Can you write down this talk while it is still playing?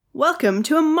Welcome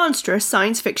to a monstrous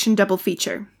science fiction double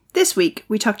feature. This week,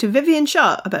 we talk to Vivian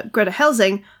Shaw about Greta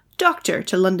Helsing, doctor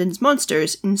to London's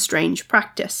monsters in Strange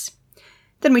Practice.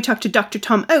 Then we talk to Dr.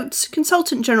 Tom Oates,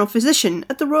 consultant general physician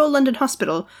at the Royal London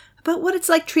Hospital, about what it's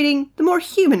like treating the more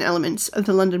human elements of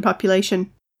the London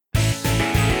population.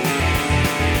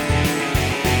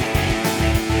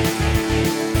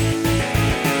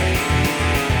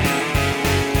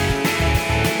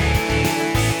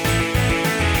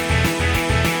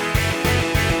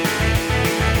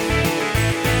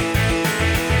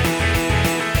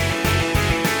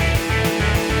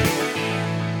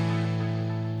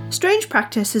 Strange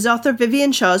Practice is author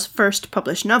Vivian Shaw's first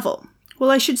published novel.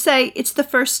 Well, I should say it's the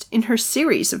first in her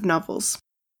series of novels.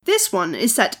 This one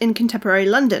is set in contemporary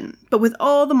London, but with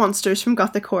all the monsters from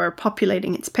Gothic horror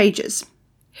populating its pages.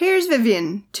 Here's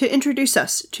Vivian to introduce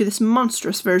us to this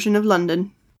monstrous version of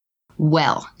London.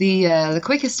 Well, the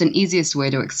quickest and easiest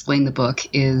way to explain the book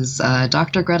is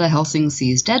Dr. Greta Helsing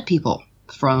sees dead people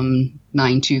from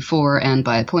 9 to 4 and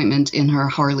by appointment in her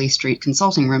Harley Street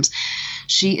consulting rooms.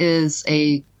 She is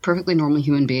a perfectly normal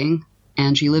human being,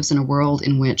 and she lives in a world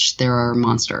in which there are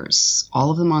monsters.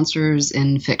 All of the monsters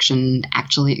in fiction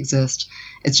actually exist.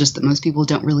 It's just that most people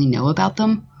don't really know about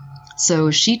them.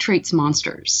 So she treats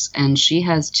monsters, and she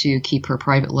has to keep her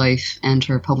private life and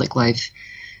her public life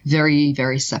very,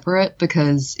 very separate,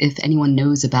 because if anyone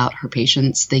knows about her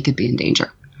patients, they could be in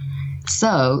danger.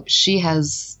 So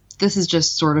this is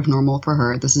just sort of normal for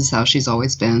her. This is how she's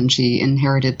always been. She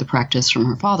inherited the practice from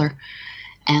her father.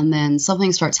 And then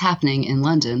something starts happening in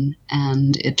London,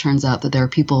 and it turns out that there are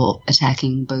people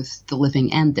attacking both the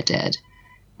living and the dead.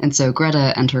 And so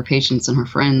Greta and her patients and her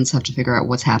friends have to figure out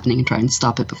what's happening and try and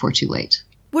stop it before too late.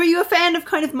 Were you a fan of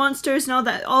kind of monsters and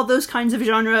all those kinds of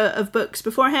genre of books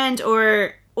beforehand,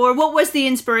 or what was the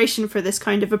inspiration for this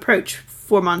kind of approach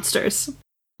for monsters?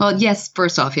 Well, yes,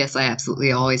 first off, yes, I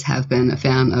absolutely always have been a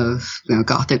fan of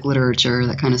Gothic literature,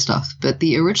 that kind of stuff. But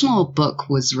the original book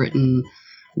was written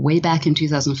way back in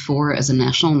 2004 as a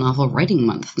National Novel Writing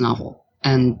Month novel.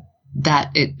 And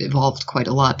that it evolved quite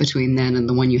a lot between then and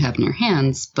the one you have in your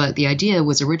hands. But the idea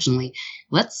was originally,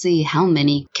 let's see how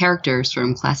many characters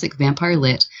from classic vampire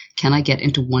lit can I get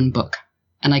into one book.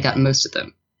 And I got most of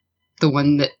them. The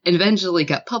one that eventually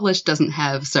got published doesn't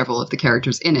have several of the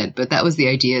characters in it, but that was the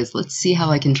idea, is let's see how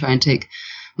I can try and take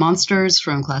monsters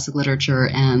from classic literature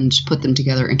and put them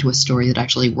together into a story that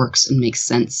actually works and makes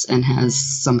sense and has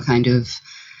some kind of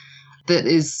that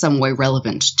is some way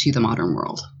relevant to the modern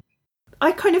world.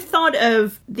 I kind of thought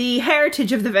of the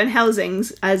heritage of the Van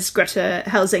Helsings, as Greta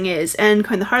Helsing is, and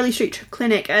kind of the Harley Street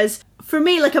Clinic as, for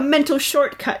me, like a mental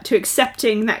shortcut to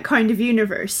accepting that kind of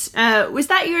universe. Was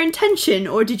that your intention,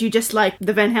 or did you just like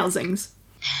the Van Helsings?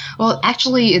 Well,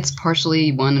 actually, it's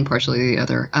partially one and partially the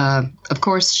other. Of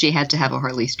course, she had to have a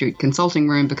Harley Street consulting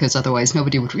room because otherwise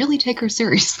nobody would really take her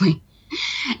seriously.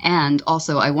 And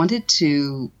also, I wanted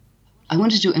to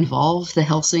involve the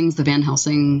Helsings, the Van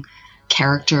Helsing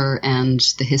character and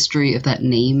the history of that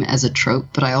name as a trope,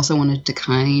 but I also wanted to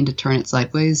kind of turn it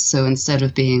sideways. So instead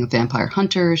of being a vampire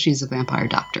hunter, she's a vampire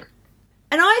doctor.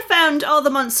 And I found all the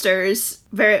monsters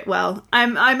very well. I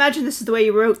imagine this is the way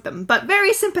you wrote them, but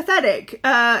very sympathetic.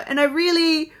 And I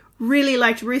really, really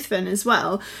liked Ruthven as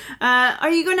well.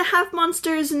 Are you going to have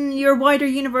monsters in your wider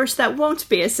universe that won't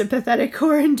be as sympathetic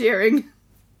or endearing?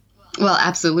 Well,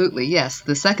 absolutely, yes.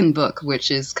 The second book,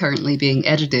 which is currently being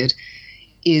edited,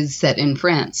 is set in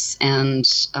France, and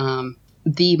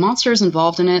the monsters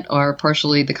involved in it are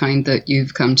partially the kind that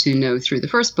you've come to know through the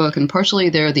first book, and partially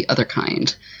they're the other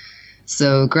kind.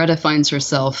 So Greta finds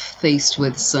herself faced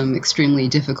with some extremely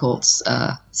difficult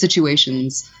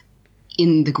situations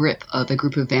in the grip of a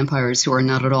group of vampires who are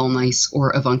not at all nice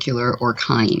or avuncular or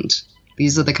kind.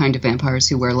 These are the kind of vampires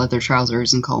who wear leather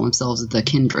trousers and call themselves the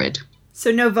Kindred. So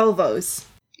no Volvos?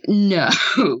 No,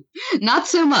 not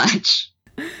so much.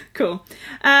 Cool.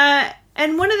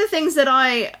 And one of the things that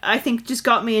I think just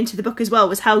got me into the book as well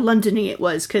was how London-y it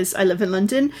was, because I live in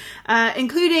London,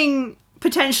 including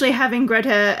potentially having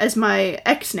Greta as my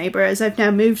ex-neighbour, as I've now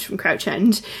moved from Crouch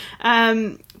End.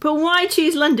 But why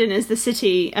choose London as the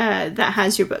city that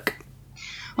has your book?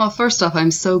 Well, first off,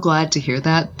 I'm so glad to hear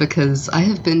that, because I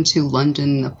have been to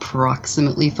London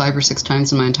approximately 5 or 6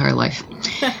 times in my entire life.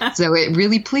 So it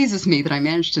really pleases me that I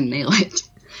managed to nail it.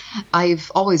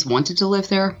 I've always wanted to live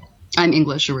there. I'm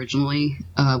English originally.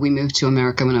 We moved to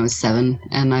America when I was 7,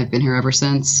 and I've been here ever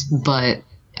since. But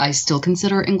I still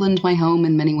consider England my home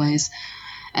in many ways.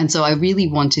 And so I really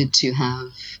wanted to have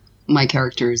my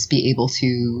characters be able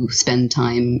to spend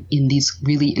time in these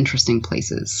really interesting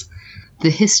places. the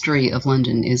history of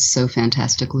London is so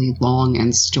fantastically long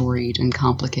and storied and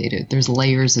complicated. There's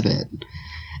layers of it.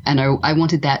 And I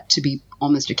wanted that to be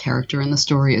almost a character in the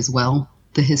story as well.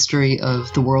 The history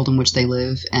of the world in which they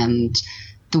live and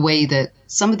the way that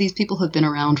some of these people have been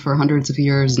around for hundreds of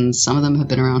years and some of them have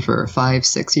been around for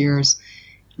 5-6 years.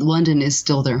 London is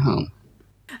still their home.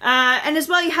 And as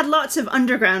well, you had lots of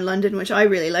underground London, which I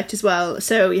really liked as well.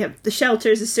 So you have the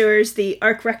shelters, the sewers, the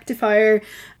arc rectifier.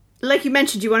 Like you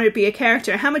mentioned, you wanted to be a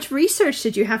character. How much research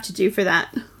did you have to do for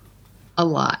that? A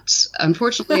lot.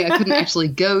 Unfortunately, I couldn't actually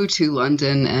go to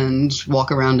London and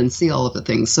walk around and see all of the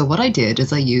things. So what I did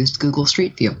is I used Google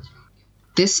Street View.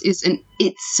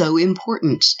 It's so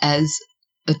important as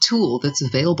a tool that's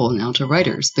available now to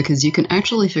writers because you can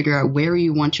actually figure out where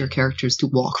you want your characters to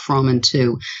walk from and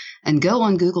to, and go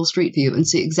on Google Street View and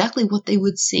see exactly what they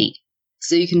would see.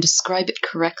 So you can describe it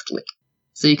correctly.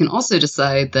 So you can also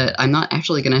decide that I'm not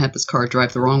actually going to have this car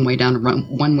drive the wrong way down a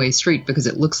one-way street because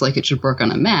it looks like it should work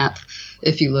on a map.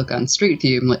 If you look on Street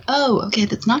View, I'm like, oh, okay,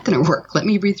 that's not going to work. Let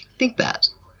me rethink that.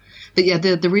 But yeah,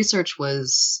 the research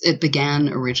it began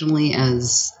originally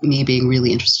as me being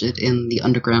really interested in the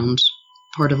underground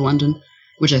part of London,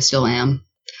 which I still am.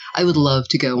 I would love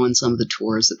to go on some of the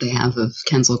tours that they have of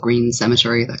Kensal Green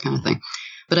Cemetery, that kind of thing.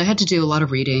 But I had to do a lot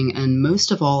of reading, and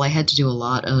most of all, I had to do a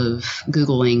lot of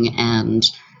Googling and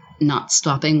not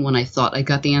stopping when I thought I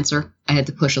got the answer. I had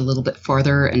to push a little bit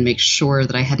farther and make sure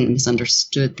that I hadn't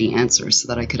misunderstood the answer so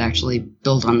that I could actually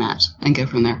build on that and go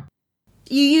from there.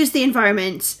 You use the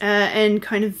environment and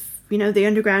kind of, the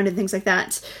underground and things like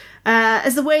that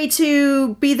as a way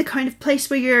to be the kind of place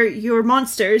where your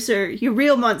monsters, or your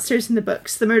real monsters in the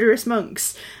books, the murderous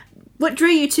monks. What drew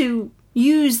you to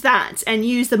use that and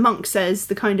use the monks as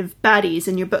the kind of baddies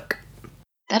in your book?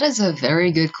 That is a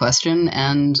very good question,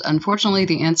 and unfortunately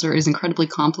the answer is incredibly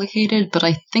complicated, but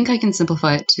I think I can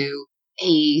simplify it to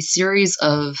a series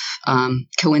of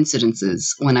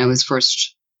coincidences when I was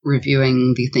first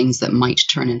reviewing the things that might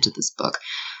turn into this book.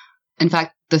 In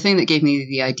fact, the thing that gave me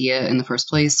the idea in the first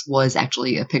place was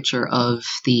actually a picture of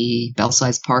the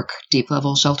Belsize Park deep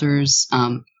level shelters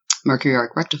Mercury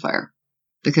Arc Rectifier.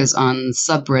 Because on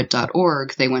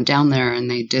subbrit.org, they went down there and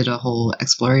they did a whole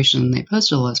exploration. They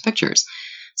posted all those pictures.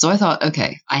 So I thought,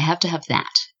 okay, I have to have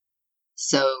that.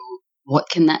 So what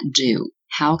can that do?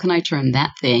 How can I turn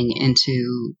that thing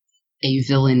into a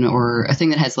villain or a thing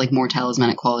that has like more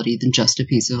talismanic quality than just a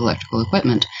piece of electrical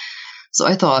equipment? So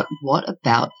I thought, what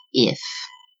about if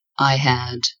I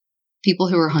had people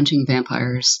who are hunting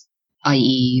vampires,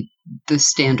 i.e., the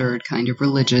standard kind of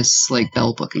religious, like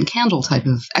bell, book, and candle type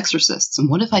of exorcists. And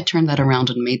what if I turned that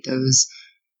around and made those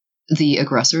the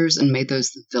aggressors and made those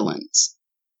the villains?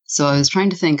 So I was trying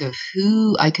to think of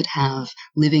who I could have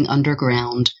living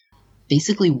underground,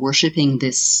 basically worshipping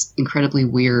this incredibly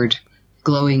weird,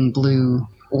 glowing blue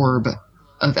orb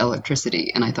of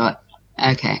electricity. And I thought,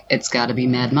 okay, it's got to be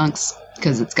Mad Monks,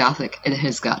 because it's Gothic. It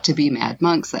has got to be Mad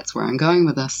Monks. That's where I'm going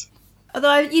with this.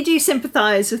 Although you do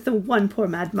sympathise with the one poor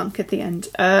mad monk at the end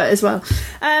as well.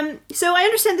 So I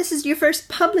understand this is your first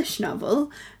published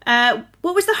novel.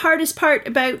 What was the hardest part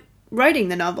about writing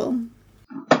the novel?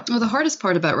 Well, the hardest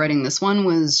part about writing this one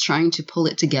was trying to pull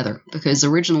it together. Because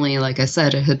originally, like I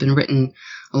said, it had been written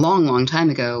a long, long time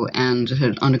ago and it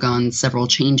had undergone several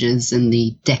changes in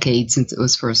the decade since it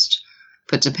was first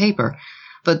put to paper.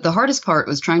 But the hardest part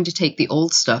was trying to take the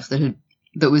old stuff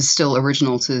that was still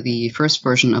original to the first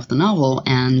version of the novel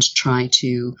and try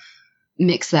to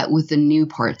mix that with the new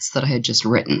parts that I had just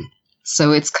written.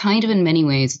 So it's kind of, in many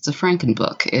ways, it's a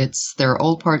Frankenbook. There are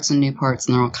old parts and new parts,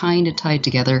 and they're all kind of tied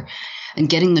together. And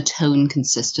getting the tone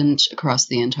consistent across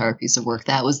the entire piece of work,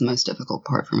 that was the most difficult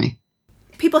part for me.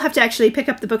 People have to actually pick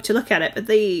up the book to look at it, but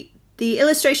the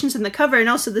illustrations in the cover, and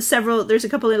also there's a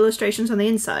couple of illustrations on the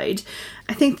inside.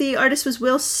 I think the artist was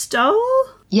Will Stoll?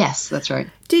 Yes, that's right.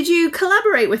 Did you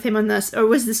collaborate with him on this, or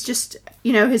was this just,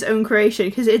 his own creation?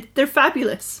 Because they're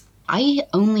fabulous. I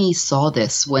only saw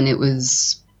this when it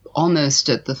was almost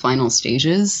at the final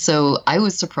stages, so I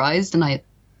was surprised, and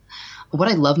what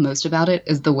I love most about it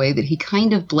is the way that he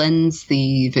kind of blends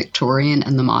the Victorian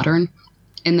and the modern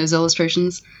in those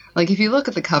illustrations. Like, if you look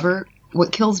at the cover,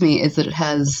 what kills me is that it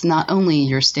has not only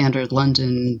your standard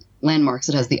London landmarks,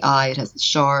 it has the Eye, it has the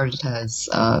Shard, it has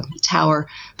the Tower,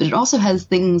 but it also has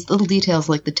little details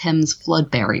like the Thames flood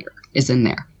barrier is in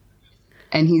there.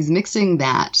 And he's mixing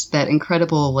that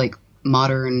incredible, like,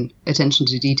 modern attention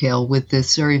to detail with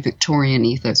this very Victorian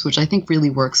ethos, which I think really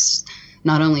works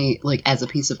not only, like, as a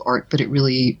piece of art, but it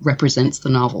really represents the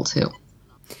novel, too.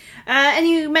 And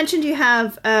you mentioned you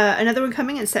have another one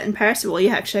coming. It's set in Paris. Well, you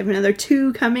actually have another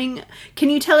 2 coming. Can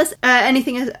you tell us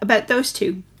anything about those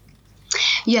 2?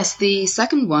 Yes, the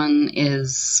second one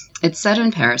it's set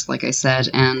in Paris, like I said,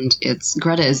 and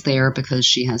Greta is there because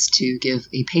she has to give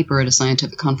a paper at a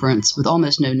scientific conference with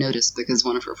almost no notice because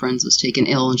one of her friends was taken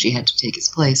ill and she had to take his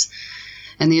place.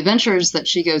 And the adventures that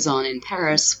she goes on in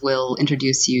Paris will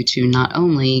introduce you to not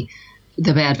only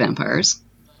the bad vampires,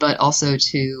 but also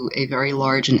to a very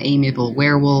large and amiable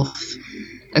werewolf,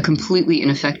 a completely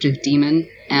ineffective demon,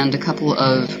 and a couple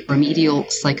of remedial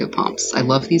psychopomps. I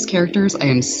love these characters. I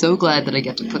am so glad that I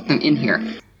get to put them in here.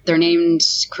 They're named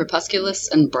Crepusculus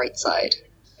and Brightside,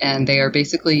 and they are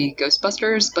basically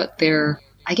Ghostbusters, but they're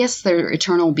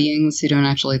eternal beings who they're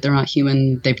not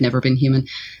human, they've never been human.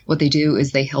 What they do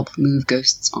is they help move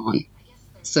ghosts on.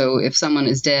 So if someone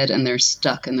is dead and they're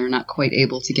stuck and they're not quite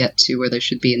able to get to where they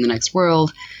should be in the next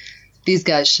world, these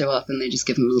guys show up and they just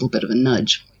give them a little bit of a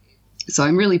nudge. So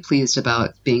I'm really pleased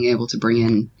about being able to bring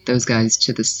in those guys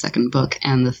to this second book.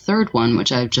 And the third one,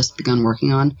 which I've just begun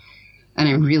working on, and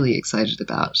I'm really excited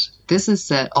about. This is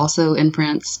set also in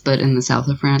France, but in the south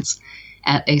of France,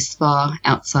 at a spa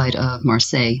outside of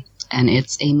Marseille. And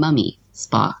it's a mummy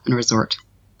spa and resort,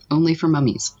 only for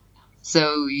mummies.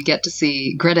 So you get to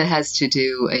see Greta has to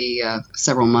do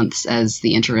several months as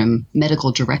the interim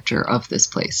medical director of this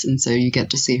place. And so you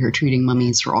get to see her treating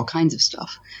mummies for all kinds of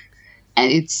stuff.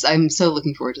 And I'm so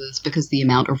looking forward to this because the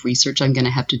amount of research I'm going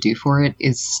to have to do for it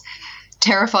is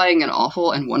terrifying and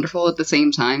awful and wonderful at the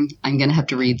same time. I'm going to have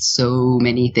to read so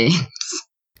many things.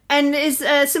 And is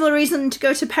a similar reason to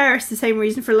go to Paris the same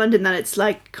reason for London, that it's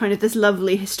like kind of this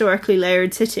lovely historically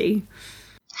layered city?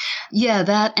 Yeah,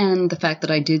 that and the fact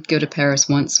that I did go to Paris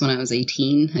once when I was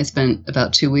 18. I spent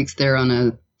about 2 weeks there on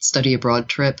a study abroad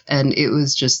trip, and it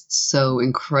was just so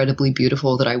incredibly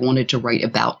beautiful that I wanted to write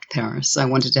about Paris. I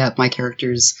wanted to have my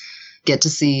characters get to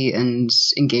see and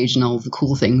engage in all the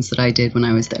cool things that I did when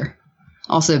I was there.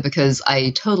 Also because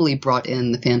I totally brought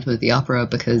in the Phantom of the Opera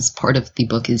because part of the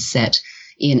book is set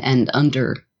in and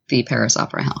under the Paris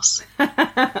Opera House. Oh,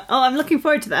 I'm looking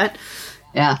forward to that.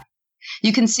 Yeah.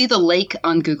 You can see the lake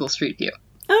on Google Street View.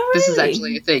 Oh, really? This is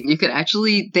actually a thing.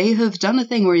 They have done a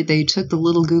thing where they took the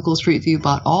little Google Street View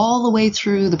bot all the way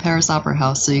through the Paris Opera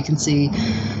House, so you can see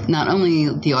not only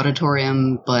the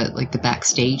auditorium, but like the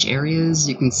backstage areas.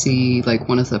 You can see like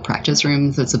one of the practice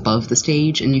rooms that's above the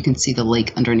stage, and you can see the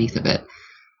lake underneath of it.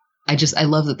 I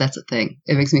love that that's a thing.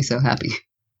 It makes me so happy.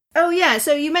 Oh, yeah.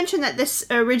 So you mentioned that this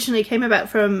originally came about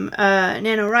from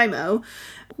NaNoWriMo.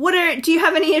 Do you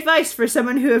have any advice for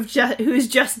someone who's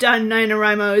just done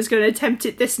NaNoWriMo, is going to attempt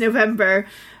it this November,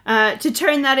 to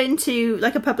turn that into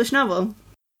like a published novel?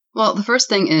 Well, the first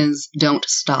thing is don't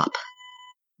stop.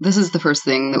 This is the first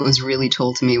thing that was really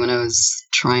told to me when I was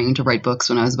trying to write books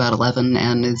when I was about 11,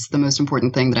 and is the most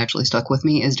important thing that actually stuck with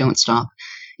me is don't stop.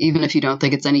 Even if you don't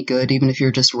think it's any good, even if you're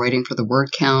just writing for the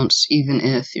word count, even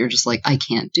if you're just like, I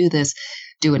can't do this,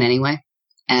 do it anyway.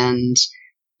 And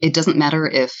it doesn't matter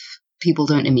if people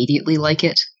don't immediately like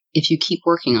it. If you keep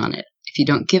working on it, if you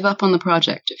don't give up on the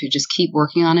project, if you just keep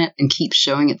working on it and keep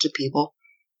showing it to people,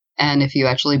 and if you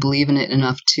actually believe in it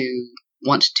enough to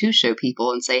want to show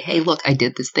people and say, hey, look, I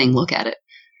did this thing, look at it,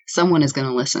 someone is going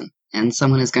to listen, and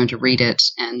someone is going to read it,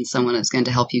 and someone is going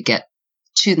to help you get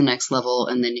to the next level,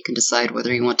 and then you can decide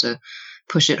whether you want to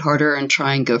push it harder and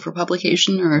try and go for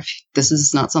publication, or if this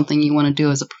is not something you want to do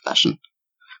as a profession.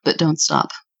 But don't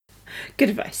stop. Good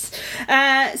advice.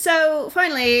 So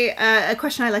finally, a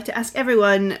question I like to ask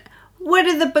everyone: what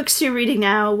are the books you're reading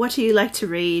now? What do you like to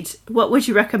read? What would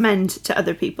you recommend to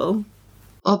other people?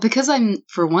 Well, because I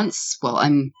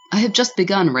have just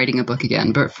begun writing a book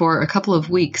again, but for a couple of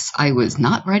weeks I was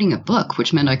not writing a book,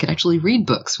 which meant I could actually read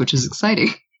books, which is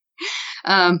exciting.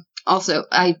 Also,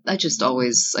 I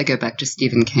go back to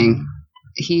Stephen King.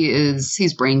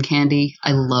 He's brain candy.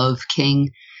 I love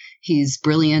King. He's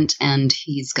brilliant, and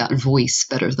he's got voice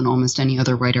better than almost any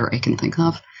other writer I can think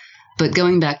of. But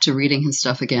going back to reading his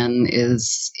stuff again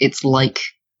it's like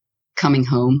coming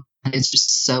home. And it's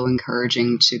just so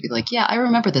encouraging to be like, yeah, I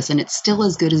remember this, and it's still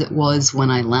as good as it was when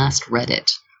I last read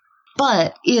it.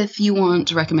 But if you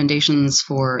want recommendations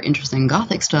for interesting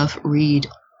Gothic stuff, read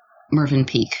Mervyn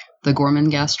Peake. The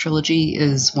Gormenghast trilogy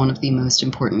is one of the most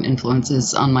important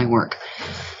influences on my work.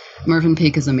 Mervyn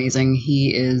Peake is amazing.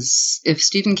 If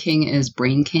Stephen King is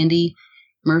brain candy,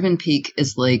 Mervyn Peake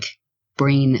is like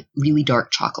really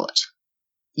dark chocolate.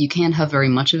 You can't have very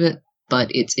much of it, but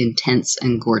it's intense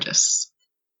and gorgeous.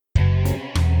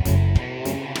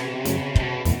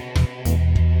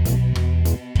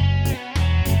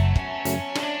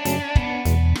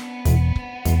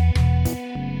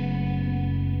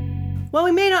 While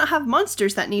we may not have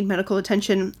monsters that need medical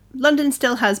attention, London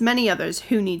still has many others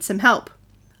who need some help.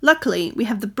 Luckily, we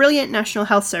have the brilliant National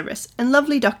Health Service and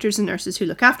lovely doctors and nurses who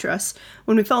look after us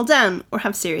when we fall down or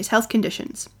have serious health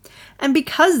conditions. And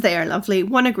because they are lovely,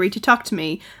 one agreed to talk to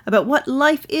me about what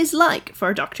life is like for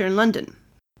a doctor in London.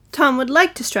 Tom would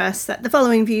like to stress that the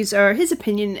following views are his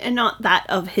opinion and not that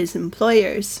of his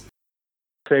employers.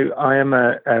 So I am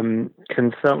a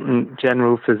consultant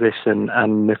general physician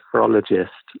and nephrologist,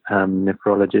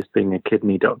 nephrologist being a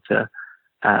kidney doctor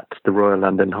at the Royal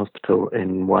London Hospital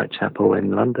in Whitechapel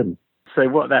in London. So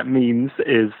what that means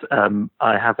is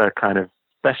I have a kind of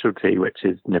specialty, which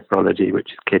is nephrology,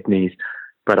 which is kidneys,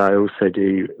 but I also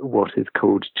do what is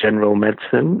called general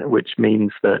medicine, which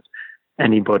means that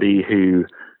anybody who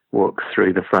walks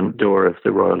through the front door of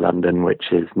the Royal London, which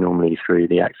is normally through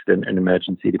the accident and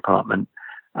emergency department,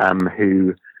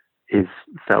 who is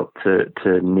felt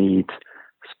to need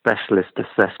specialist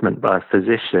assessment by a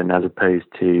physician as opposed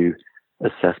to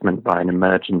assessment by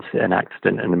an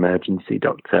accident and emergency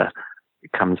doctor,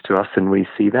 comes to us and we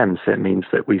see them. So it means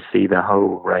that we see the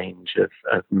whole range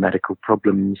of medical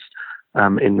problems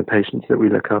in the patients that we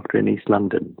look after in East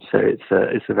London. So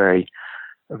it's a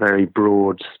very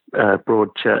broad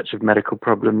church of medical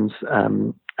problems,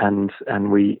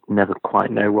 and we never quite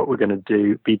know what we're going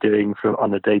to be doing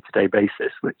on a day-to-day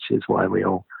basis, which is why we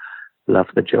all love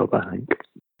the job, I think.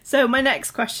 So my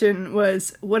next question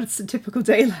was, what's a typical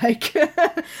day like?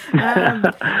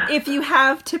 If you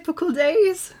have typical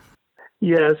days?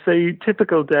 Yeah, so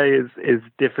typical day is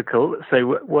difficult.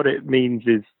 So what it means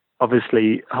is,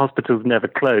 obviously, hospitals never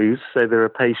close, so there are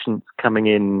patients coming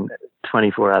in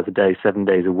 24 hours a day, 7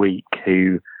 days a week,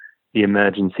 who the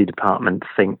emergency department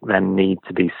think then need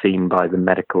to be seen by the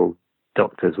medical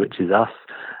doctors, which is us.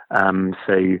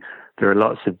 So there are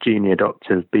lots of junior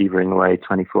doctors beavering away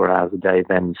 24 hours a day,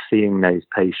 then seeing those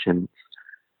patients,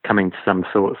 coming to some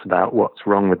thoughts about what's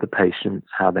wrong with the patients,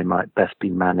 how they might best be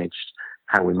managed,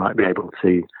 how we might be able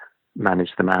to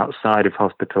manage them outside of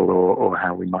hospital, or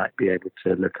how we might be able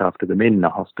to look after them in the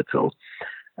hospital.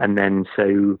 And then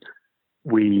so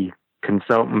we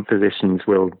consultant physicians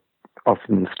will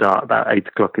often start about 8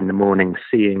 o'clock in the morning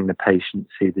seeing the patients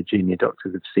who the junior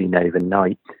doctors have seen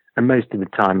overnight. And most of the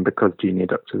time, because junior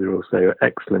doctors are also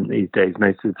excellent these days,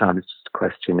 most of the time it's just a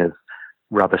question of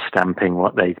rubber stamping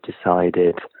what they've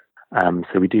decided.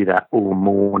 So we do that all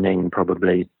morning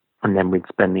probably, and then we'd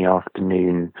spend the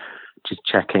afternoon just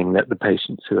checking that the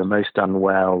patients who are most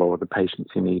unwell or the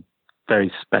patients who need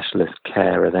very specialist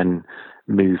care are then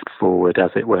moved forward,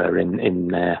 as it were, in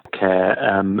their care.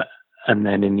 And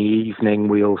then in the evening,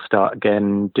 we all start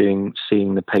again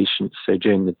seeing the patients. So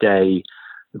during the day,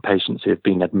 the patients who have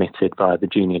been admitted by the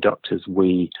junior doctors,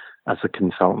 we, as the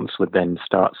consultants, would then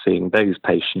start seeing those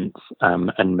patients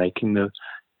and making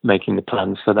the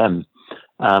plans for them.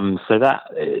 So that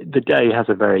the day has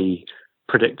a very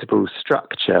predictable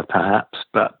structure, perhaps,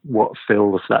 but what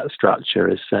fills that structure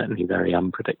is certainly very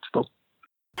unpredictable.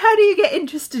 How do you get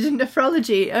interested in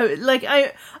nephrology?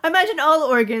 I imagine all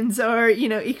organs are,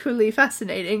 equally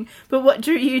fascinating, but what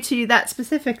drew you to that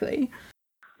specifically?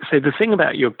 So the thing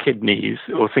about your kidneys,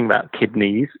 or thing about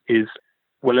kidneys is,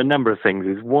 well, a number of things.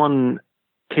 Is one,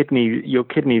 your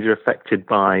kidneys are affected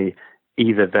by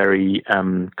either very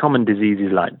common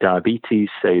diseases like diabetes,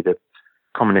 so the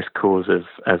commonest cause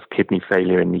of kidney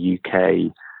failure in the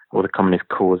UK, or the commonest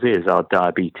causes are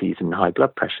diabetes and high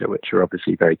blood pressure, which are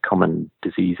obviously very common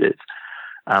diseases,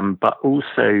 but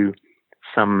also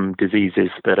some diseases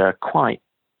that are quite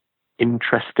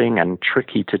interesting and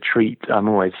tricky to treat. I'm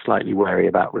always slightly wary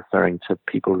about referring to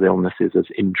people's illnesses as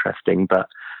interesting, but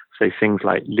so things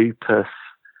like lupus,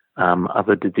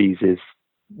 other diseases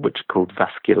which are called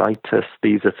vasculitis,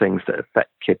 these are things that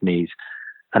affect kidneys,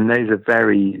 and those are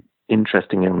very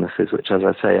interesting illnesses, which, as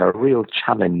I say, are a real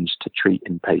challenge to treat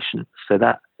in patients. So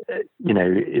that,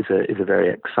 is a very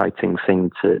exciting thing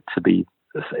to be,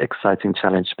 exciting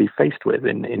challenge to be faced with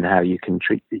in how you can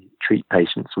treat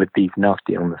patients with these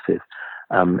nasty illnesses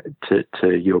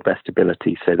to your best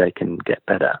ability so they can get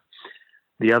better.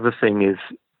 The other thing is,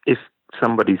 if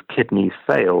somebody's kidneys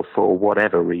fail for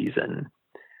whatever reason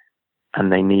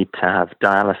and they need to have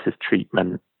dialysis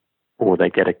treatment or they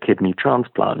get a kidney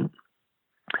transplant,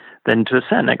 then to a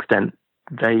certain extent,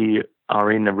 they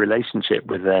are in a relationship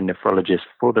with their nephrologist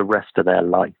for the rest of their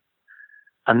life.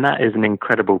 And that is an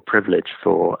incredible privilege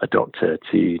for a doctor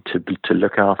to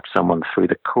look after someone through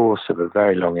the course of a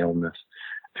very long illness,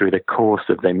 through the course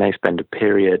of, they may spend a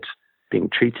period being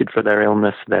treated for their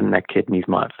illness, then their kidneys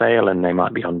might fail and they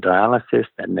might be on dialysis,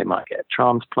 then they might get a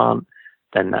transplant,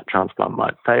 then that transplant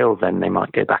might fail, then they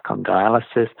might go back on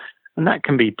dialysis. And that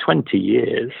can be 20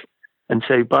 years. And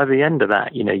so by the end of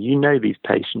that, you know these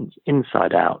patients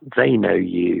inside out, they know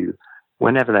you,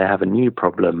 whenever they have a new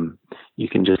problem, you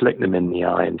can just look them in the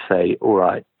eye and say, all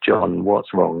right, John,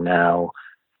 what's wrong now?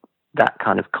 That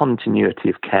kind of continuity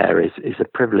of care is a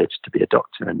privilege to be a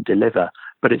doctor and deliver,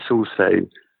 but it's also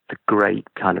a great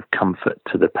kind of comfort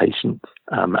to the patient.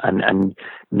 And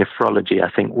nephrology,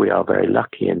 I think we are very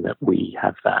lucky in that we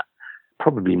have that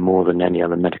probably more than any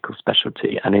other medical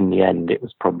specialty. And in the end, it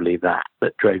was probably that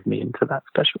drove me into that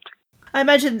specialty. I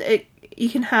imagine you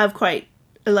can have quite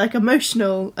like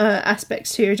emotional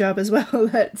aspects to your job as well.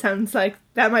 That sounds like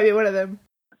that might be one of them.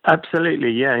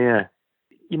 Absolutely, yeah.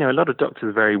 You know, a lot of doctors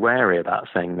are very wary about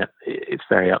saying that it's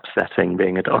very upsetting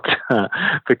being a doctor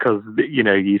because, you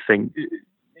know, you think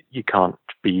you can't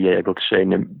be able to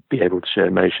show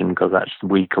emotion because that's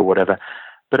weak or whatever.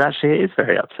 But actually, it is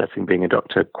very upsetting being a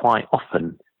doctor quite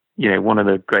often. You know, one of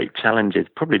the great challenges,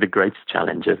 probably the greatest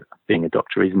challenge of being a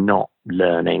doctor, is not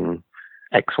learning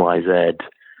X, Y, Z.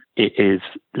 It is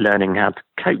learning how to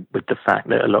cope with the fact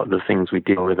that a lot of the things we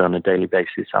deal with on a daily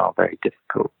basis are very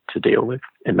difficult to deal with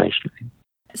emotionally.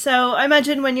 So I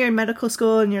imagine when you're in medical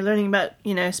school and you're learning about,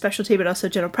 you know, specialty, but also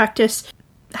general practice,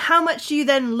 how much do you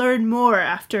then learn more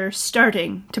after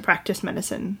starting to practice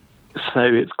medicine? So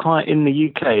it's quite, in the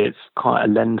UK, it's quite a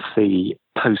lengthy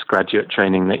postgraduate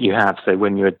training that you have. So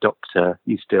when you're a doctor,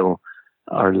 you still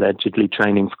are allegedly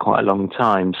training for quite a long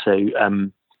time. So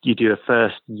you do a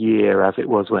first year as it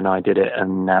was when I did it,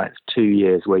 and now it's 2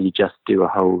 years where you just do a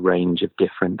whole range of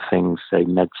different things, so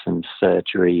medicine,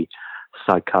 surgery,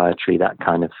 psychiatry, that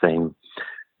kind of thing.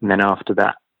 And then after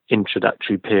that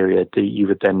introductory period, you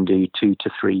would then do 2 to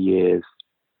 3 years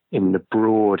in the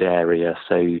broad area,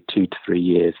 so 2 to 3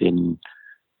 years in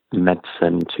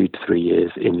medicine, 2 to 3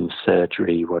 years in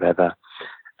surgery, whatever.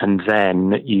 And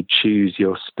then you choose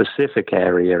your specific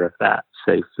area of that.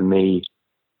 So for me,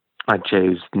 I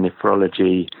chose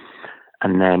nephrology,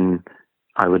 and then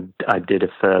I did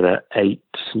a further 8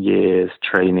 years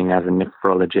training as a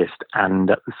nephrologist, and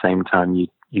at the same time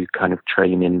you kind of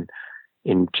train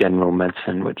in general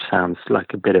medicine, which sounds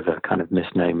like a bit of a kind of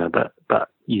misnomer, but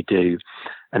you do.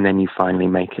 And then you finally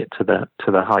make it to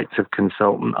the heights of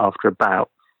consultant after about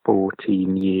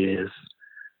 14 years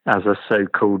as a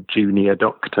so-called junior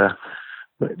doctor,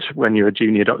 which when you're a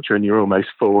junior doctor and you're almost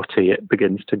 40, it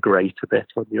begins to grate a bit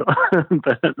on your...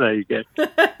 But there you go.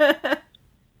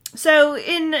 So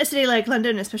in a city like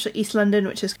London, especially East London,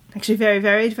 which is actually very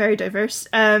varied, very diverse,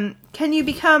 can you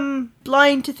become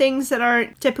blind to things that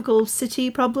aren't typical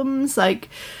city problems? Like,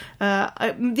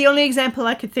 the only example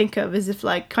I could think of is if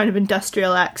like kind of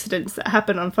industrial accidents that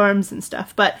happen on farms and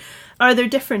stuff. But are there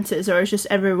differences, or is just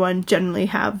everyone generally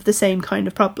have the same kind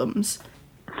of problems?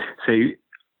 So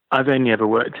I've only ever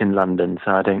worked in London,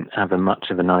 so I don't have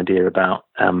much of an idea about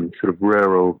sort of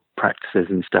rural practices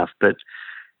and stuff. But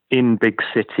in big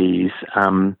cities,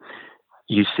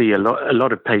 you see a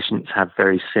lot of patients have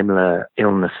very similar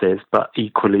illnesses, but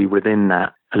equally within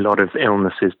that, a lot of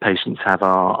illnesses patients have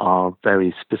are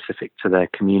very specific to their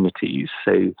communities.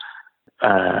 So,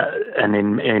 and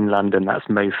in London, that's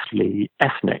mostly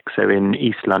ethnic. So in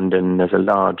East London, there's a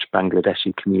large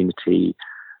Bangladeshi community.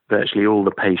 Virtually all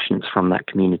the patients from that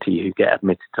community who get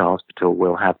admitted to hospital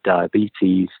will have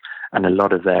diabetes, and a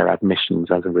lot of their admissions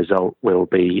as a result will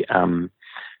be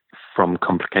from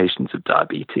complications of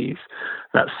diabetes.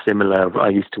 That's similar. I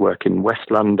used to work in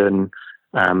West London,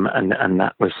 and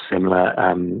that was similar.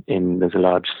 There's a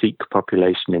large Sikh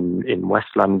population in West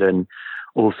London.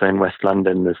 Also in West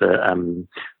London, there's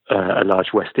a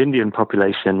large West Indian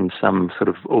population, some sort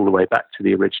of all the way back to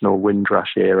the original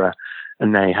Windrush era,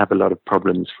 and they have a lot of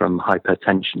problems from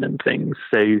hypertension and things.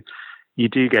 So you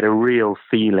do get a real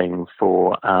feeling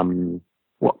for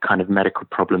what kind of medical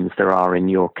problems there are in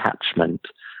your catchment.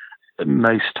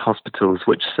 Most hospitals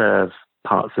which serve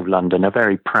parts of London are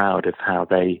very proud of how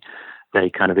they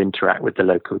kind of interact with the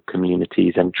local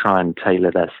communities and try and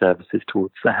tailor their services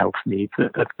towards the health needs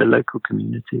of the local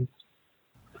communities.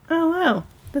 Oh, wow.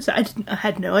 I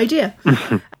had no idea.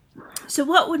 So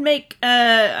what would make,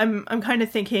 I'm kind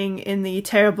of thinking in the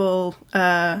terrible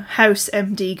house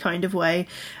MD kind of way,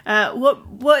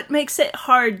 what makes it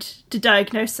hard to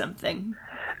diagnose something?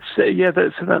 So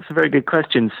that's a very good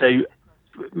question. So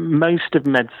most of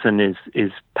medicine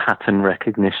is pattern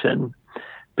recognition,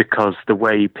 because the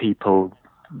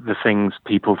things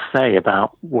people say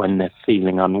about when they're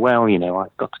feeling unwell, you know,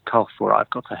 I've got a cough, or I've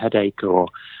got a headache, or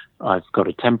I've got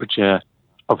a temperature,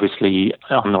 obviously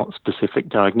are not specific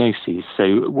diagnoses.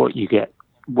 So what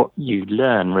you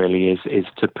learn really is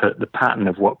to put the pattern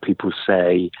of what people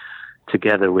say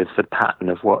together with the pattern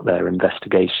of what their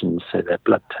investigations, so their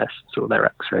blood tests or their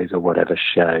x-rays or whatever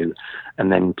show,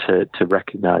 and then to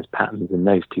recognize patterns in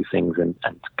those two things and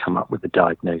come up with a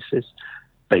diagnosis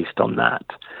based on that.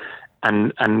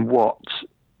 And what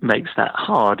makes that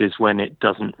hard is when it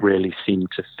doesn't really seem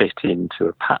to fit into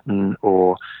a pattern,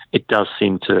 or it does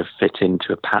seem to fit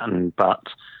into a pattern, but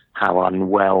how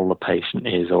unwell the patient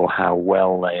is or how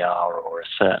well they are or a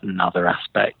certain other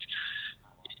aspect,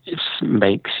 it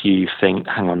makes you think,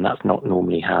 hang on, that's not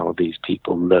normally how these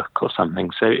people look or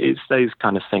something. So it's those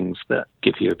kind of things that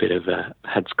give you a bit of a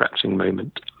head-scratching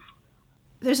moment.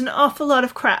 There's an awful lot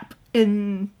of crap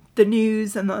in the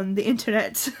news and on the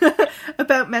internet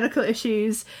about medical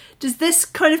issues. Does this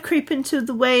kind of creep into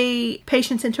the way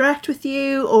patients interact with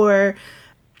you, or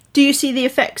do you see the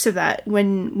effects of that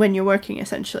when you're working,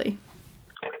 essentially?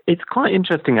 It's quite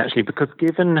interesting, actually, because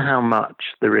given how much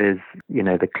there is,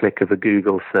 the click of a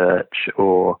Google search,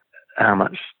 or how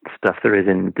much stuff there is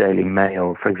in the Daily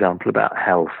Mail, for example, about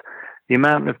health, the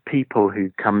amount of people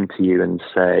who come to you and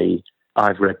say,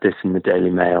 I've read this in the Daily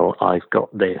Mail, I've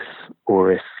got this,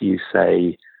 or if you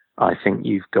say, I think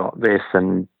you've got this,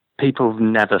 and people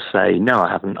never say, no,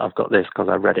 I haven't, I've got this because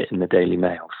I read it in the Daily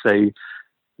Mail. So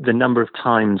the number of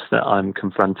times that I'm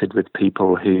confronted with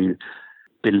people who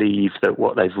believe that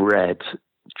what they've read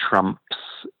trumps,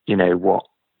 what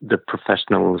the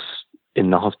professionals in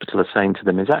the hospital are saying to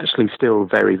them is actually still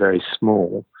very, very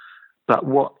small. But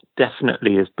what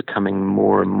definitely is becoming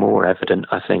more and more evident,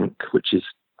 I think, which is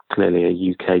clearly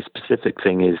a UK-specific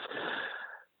thing, is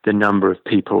the number of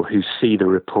people who see the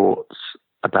reports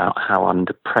about how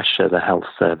under pressure the health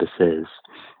service is.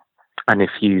 And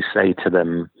if you say to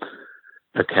them,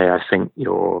 okay, I think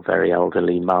your very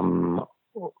elderly mum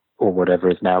or whatever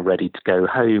is now ready to go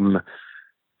home,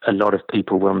 a lot of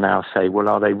people will now say, well,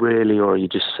 are they really, or are you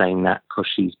just saying that because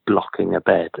she's blocking a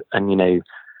bed? And,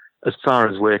 as far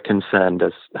as we're concerned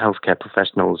as healthcare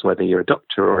professionals, whether you're a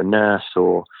doctor or a nurse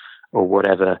or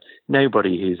whatever,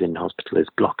 nobody who's in hospital is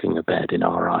blocking a bed in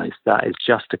our eyes. That is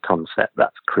just a concept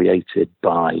that's created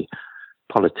by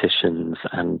politicians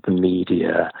and the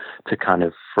media to kind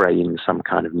of frame some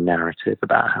kind of narrative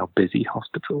about how busy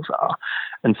hospitals are.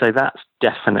 And so that's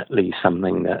definitely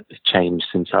something that has changed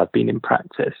since I've been in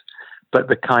practice. But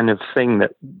the kind of thing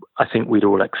that I think we'd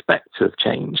all expect to have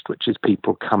changed, which is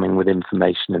people coming with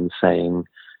information and saying,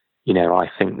 I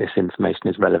think this information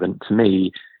is relevant to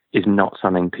me, is not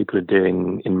something people are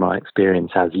doing in my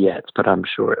experience as yet, but I'm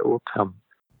sure it will come.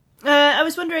 I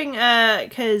was wondering,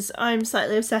 because I'm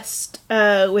slightly obsessed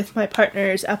with my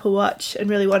partner's Apple Watch and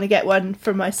really want to get one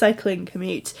for my cycling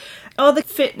commute. All the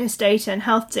fitness data and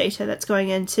health data that's going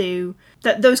into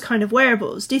those kind of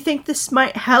wearables, do you think this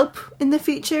might help in the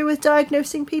future with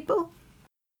diagnosing people?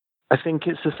 I think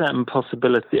it's a certain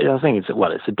possibility. I think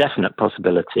it's a definite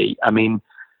possibility. I mean,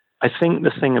 I think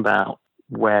the thing about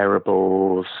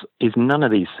wearables is none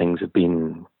of these things have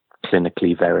been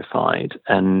clinically verified.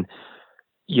 And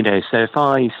so if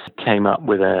I came up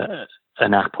with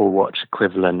an Apple Watch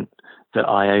equivalent that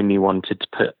I only wanted to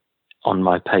put on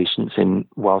my patients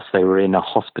whilst they were in a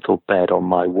hospital bed on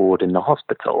my ward in the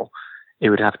hospital, it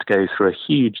would have to go through a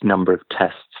huge number of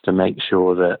tests to make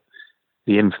sure that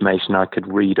the information I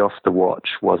could read off the watch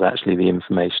was actually the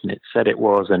information it said it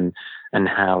was, and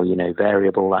how,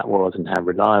 variable that was and how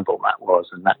reliable that was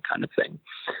and that kind of thing,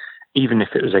 even if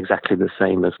it was exactly the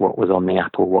same as what was on the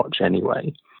Apple Watch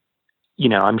anyway.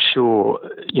 I'm sure,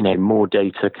 more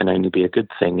data can only be a good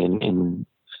thing in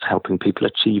helping people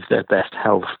achieve their best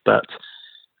health, but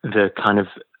the kind of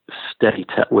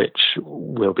state at which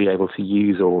we'll be able to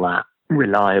use all that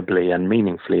reliably and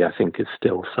meaningfully, I think, is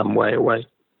still some way away.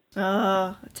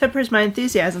 Tempers my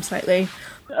enthusiasm slightly.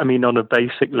 I mean, on a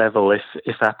basic level,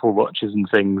 if Apple Watches and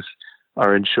things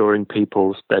are ensuring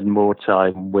people spend more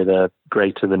time with a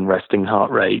greater than resting heart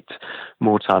rate,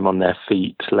 more time on their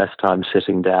feet, less time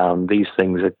sitting down, these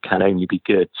things can only be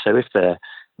good. So if they're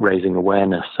raising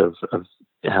awareness of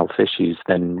health issues,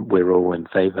 then we're all in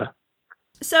favour.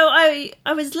 So I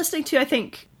was listening to, I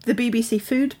think, the BBC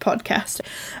Food podcast,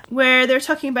 where they're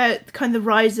talking about kind of the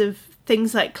rise of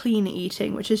things like clean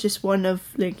eating, which is just one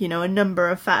of a number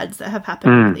of fads that have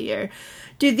happened over the year.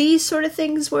 Do these sort of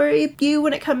things worry you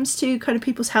when it comes to kind of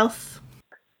people's health?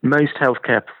 Most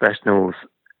healthcare professionals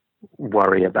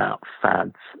worry about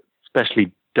fads,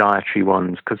 especially dietary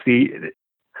ones, because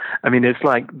it's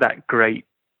like that great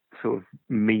sort of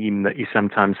meme that you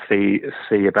sometimes see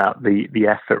about the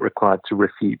effort required to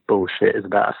refute bullshit is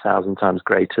about 1,000 times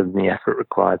greater than the effort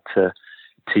required to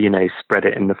spread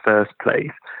it in the first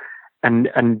place.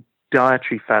 And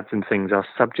dietary fads and things are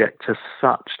subject to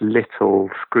such little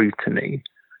scrutiny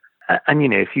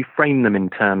And, if you frame them in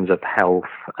terms of health,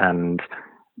 and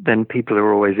then people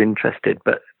are always interested.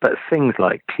 But things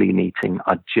like clean eating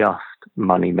are just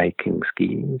money-making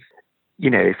schemes.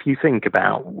 If you think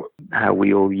about how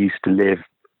we all used to live,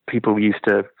 people used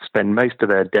to spend most of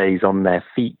their days on their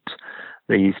feet.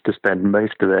 They used to spend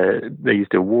they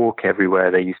used to walk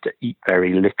everywhere. They used to eat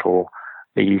very little.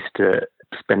 They used to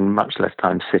spend much less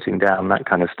time sitting down, that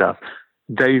kind of stuff.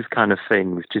 Those kind of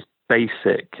things, just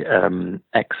basic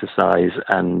exercise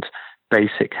and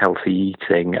basic healthy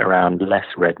eating around less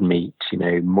red meat,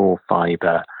 more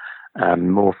fiber,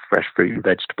 more fresh fruit and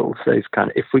vegetables. Those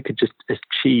if we could just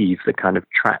achieve the kind of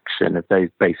traction of those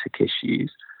basic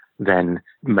issues, then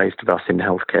most of us in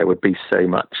healthcare would be so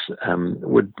much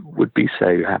would be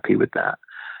so happy with that.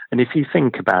 And if you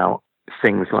think about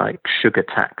things like sugar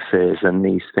taxes and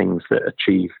these things that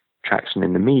achieve traction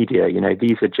in the media,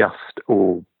 these are just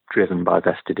all driven by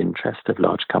vested interest of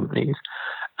large companies.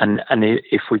 And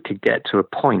if we could get to a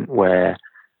point where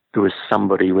there was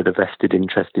somebody with a vested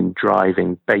interest in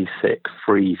driving basic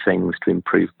free things to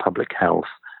improve public health,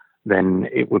 then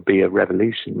it would be a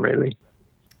revolution, really.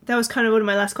 That was kind of one of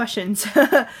my last questions.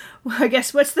 I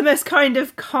guess, what's the most kind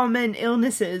of common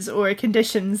illnesses or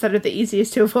conditions that are the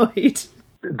easiest to avoid?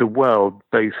 The world,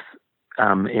 both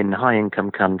in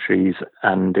high-income countries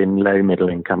and in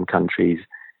low-middle-income countries,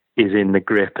 is in the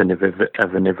grip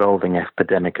of an evolving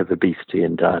epidemic of obesity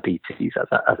and diabetes,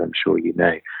 as I'm sure you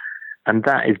know. And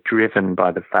that is driven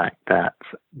by the fact that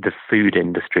the food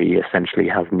industry essentially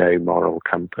has no moral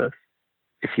compass.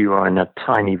 If you are in a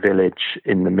tiny village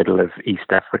in the middle of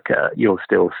East Africa, you'll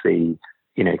still see,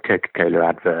 Coca-Cola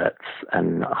adverts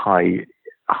and high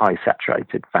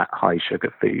saturated fat, high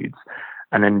sugar foods.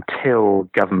 And until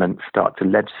governments start to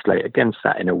legislate against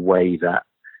that in a way that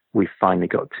we finally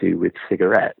got to with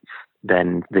cigarettes,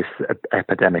 then this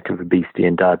epidemic of obesity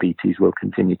and diabetes will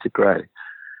continue to grow.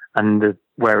 And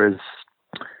whereas,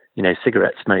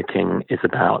 cigarette smoking is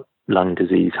about lung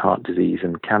disease, heart disease,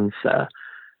 and cancer,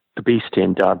 obesity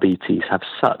and diabetes have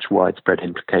such widespread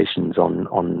implications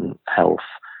on health.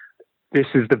 This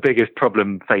is the biggest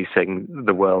problem facing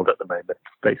the world at the moment,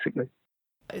 basically.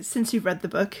 Since you've read the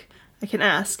book, I can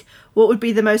ask, what would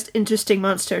be the most interesting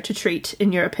monster to treat,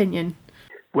 in your opinion?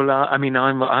 Well,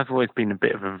 I've always been a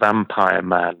bit of a vampire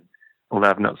man, although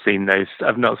I've not seen those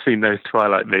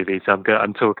Twilight movies.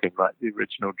 I'm talking like the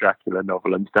original Dracula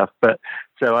novel and stuff. But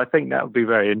so I think that would be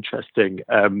very interesting.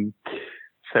 I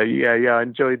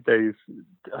enjoyed those.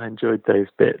 I enjoyed those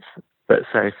bits. But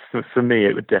so for me,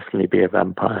 it would definitely be a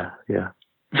vampire. Yeah.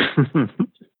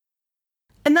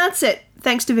 And that's it.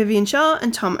 Thanks to Vivian Shaw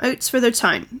and Tom Oates for their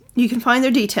time. You can find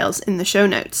their details in the show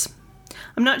notes.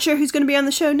 I'm not sure who's going to be on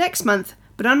the show next month,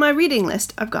 but on my reading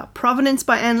list, I've got Provenance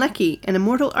by Anne Leckie and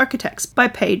Immortal Architects by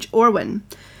Paige Orwin.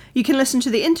 You can listen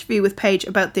to the interview with Paige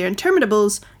about their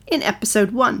Interminables in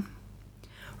episode 1.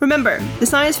 Remember, the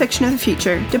science fiction of the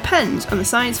future depends on the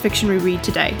science fiction we read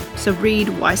today, so read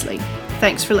wisely.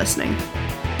 Thanks for listening.